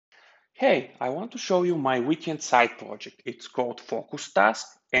Hey, I want to show you my weekend side project. It's called Focus Task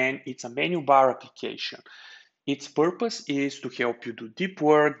and it's a menu bar application. Its purpose is to help you do deep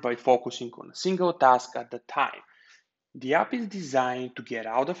work by focusing on a single task at a time. The app is designed to get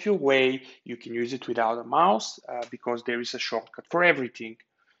out of your way. You can use it without a mouse because there is a shortcut for everything.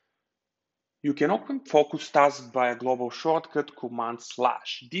 You can open Focus Task by a global shortcut command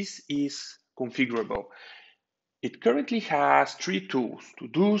 /. This is configurable. It currently has three tools: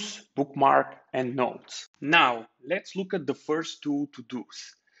 to-dos, bookmark, and notes. Now, let's look at the first two,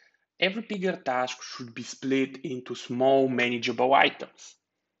 to-dos. Every bigger task should be split into small manageable items.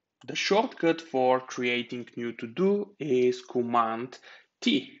 The shortcut for creating new to-do is Command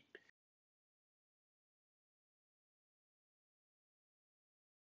T.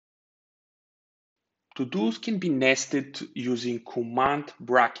 To-dos can be nested using Command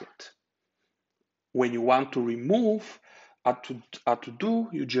bracket. When you want to remove a to-do,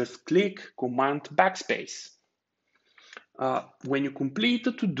 you just click Command backspace. When you complete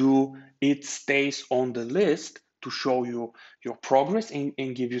a to-do, it stays on the list to show you your progress and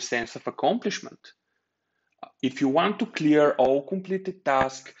give you a sense of accomplishment. If you want to clear all completed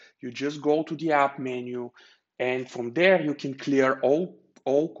tasks, you just go to the app menu, and from there you can clear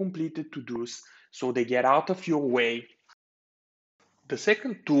all completed to-dos so they get out of your way. The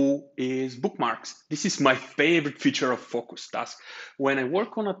second tool is bookmarks. This is my favorite feature of Focus Task. When I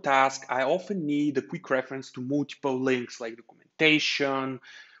work on a task, I often need a quick reference to multiple links like documentation,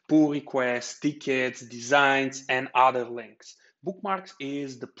 pull requests, tickets, designs, and other links. Bookmarks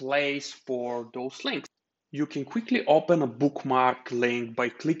is the place for those links. You can quickly open a bookmark link by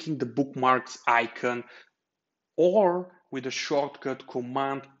clicking the bookmarks icon or with a shortcut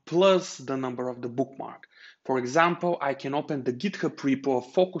command plus the number of the bookmark. For example, I can open the GitHub repo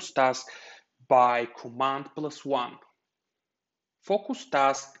of Focus Task by command +1. Focus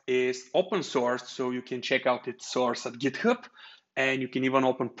Task is open source, so you can check out its source at GitHub, and you can even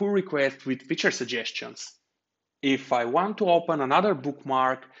open pull requests with feature suggestions. If I want to open another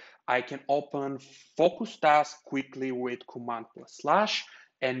bookmark, I can open Focus Task quickly with command +/,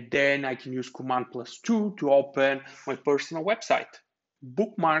 and then I can use command +2 to open my personal website.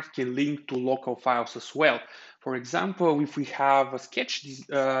 Bookmarks can link to local files as well. For example, if we have a sketch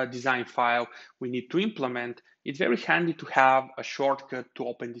design file we need to implement, it's very handy to have a shortcut to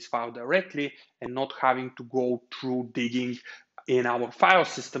open this file directly and not having to go through digging in our file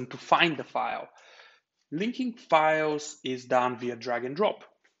system to find the file. Linking files is done via drag and drop.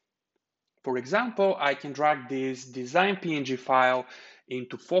 For example, I can drag this design PNG file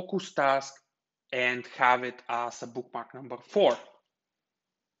into Focus Task and have it as a bookmark number 4.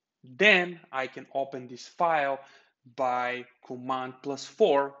 Then I can open this file by command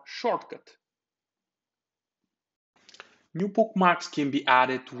 +4 shortcut. New bookmarks can be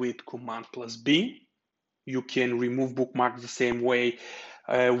added with command +B. You can remove bookmarks the same way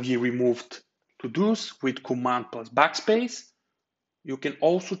we removed to-dos with command +backspace. You can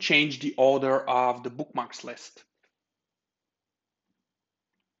also change the order of the bookmarks list.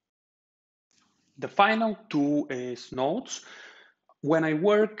 The final tool is notes. When I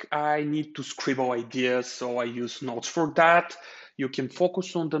work, I need to scribble ideas, so I use notes for that. You can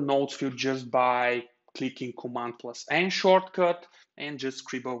focus on the notes field just by clicking command +N shortcut and just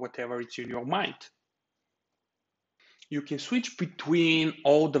scribble whatever is in your mind. You can switch between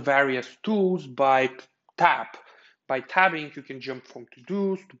all the various tools by tab. By tabbing, you can jump from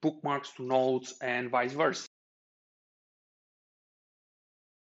to-dos to bookmarks to notes and vice versa.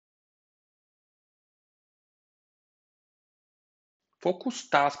 Focus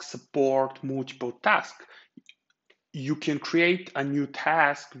tasks support multiple tasks. You can create a new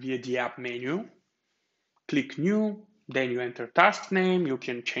task via the app menu, click new, then you enter task name. You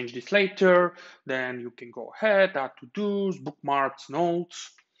can change this later. Then you can go ahead, add to-dos, bookmarks,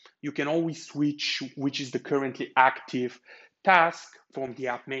 notes. You can always switch which is the currently active task from the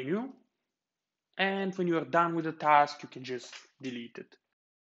app menu. And when you are done with the task, you can just delete it.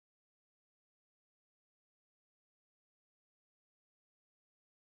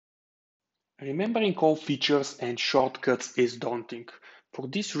 Remembering all features and shortcuts is daunting. For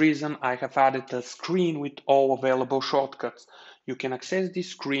this reason, I have added a screen with all available shortcuts. You can access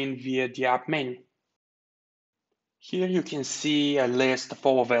this screen via the app menu. Here you can see a list of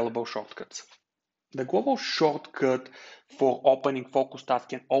all available shortcuts. The global shortcut for opening Focus Task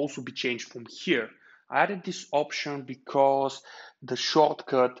can also be changed from here. I added this option because the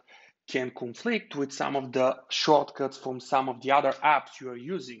shortcut can conflict with some of the shortcuts from some of the other apps you are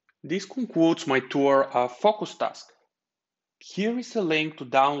using. This concludes my tour of Focus Task. Here is a link to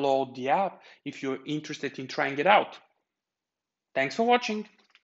download the app if you're interested in trying it out. Thanks for watching.